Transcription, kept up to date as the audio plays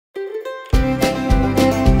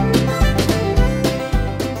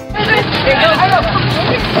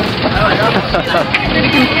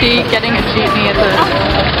can see getting a jeepney is a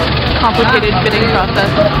complicated bidding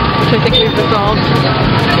process, which I think we've resolved.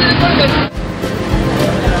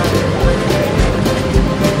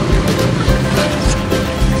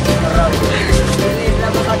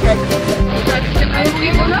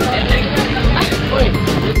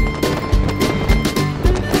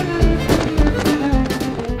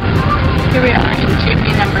 Here we are in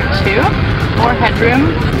jeepney number 2. More headroom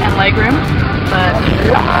and legroom, but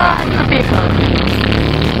lots of people.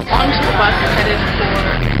 Onto the bus headed for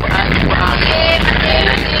Moalboal.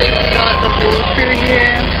 We've got the whole crew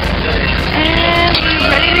here, and we're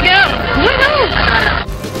ready to go. Woohoo!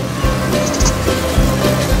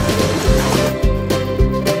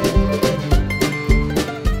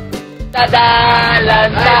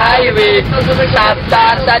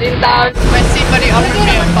 My seat buddy offered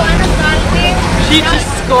me a phone. She just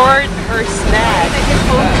scored her snack.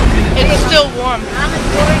 It's still warm.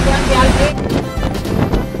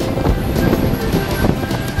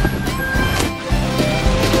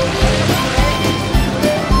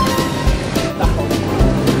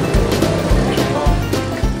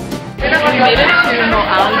 We made it to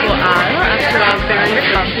Moalboal after a very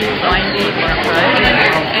bumpy, windy ride,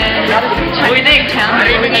 and we did town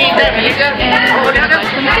and we're gonna buy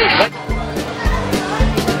some fish.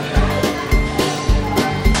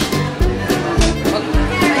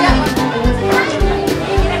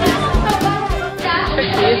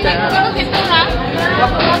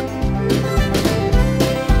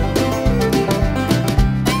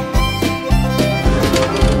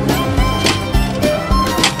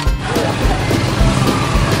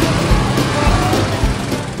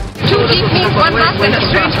 One month in a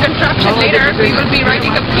strange contraption later, we will be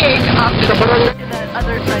riding a pig after the that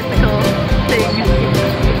other bicycle thing.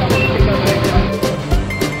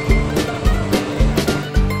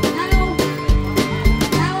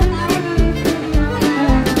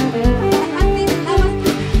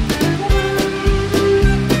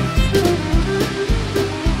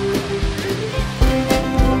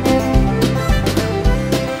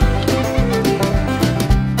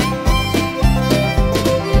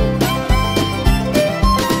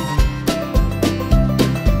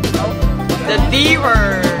 D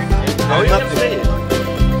word. No, you have to say it.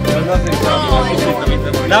 Nothing.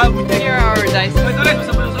 Now we take. Here are our dice.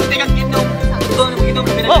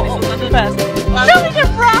 Oh, too fast. Don't we get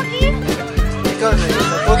Rocky?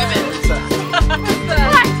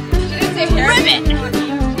 She didn't say ribbit.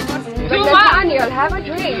 Too much. You'll have a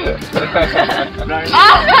drink.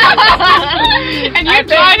 And you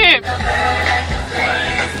tried him.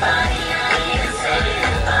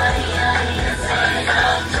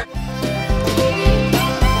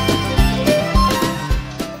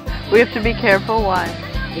 We have to be careful. Why?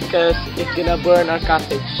 Because it's gonna burn our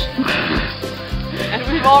cottage. And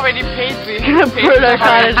we've already paid. It's gonna burn our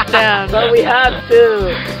cottage down. But we have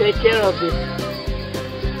to take care of it.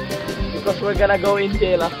 Because we're gonna go in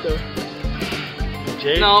jail after.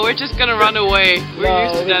 Jail? No, we're just gonna run away. We're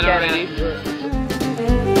used to that already.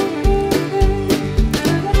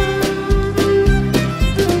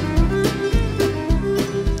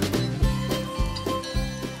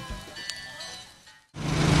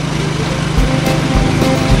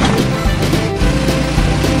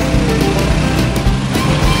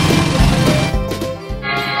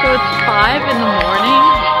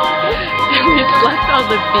 On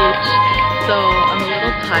the beach, so I'm a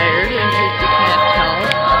little tired in case you can't tell,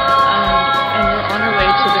 and we're on our way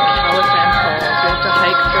to the Caliphant Falls. We have to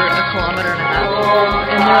hike for 1.5 kilometers,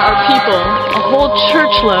 and there are people, a whole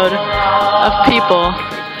church load of people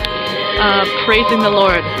praising the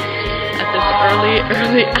Lord at this early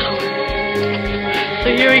hour.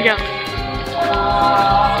 So here we go.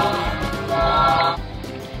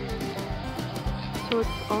 So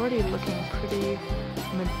it's already looking pretty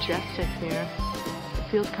majestic here.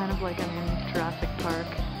 Feels kind of like I'm in Jurassic Park.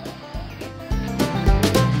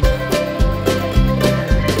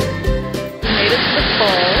 We made it to the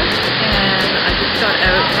falls, and I just got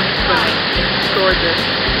out from swimming. It's gorgeous.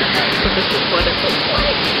 So this is what it looks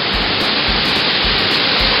like.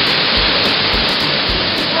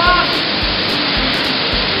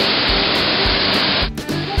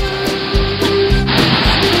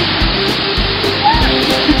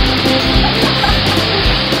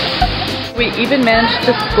 We even managed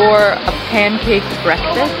to score a pancake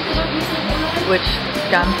breakfast, which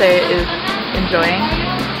Dante is enjoying.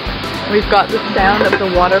 We've got the sound of the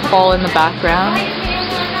waterfall in the background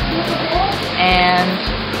and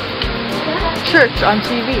church on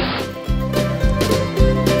TV.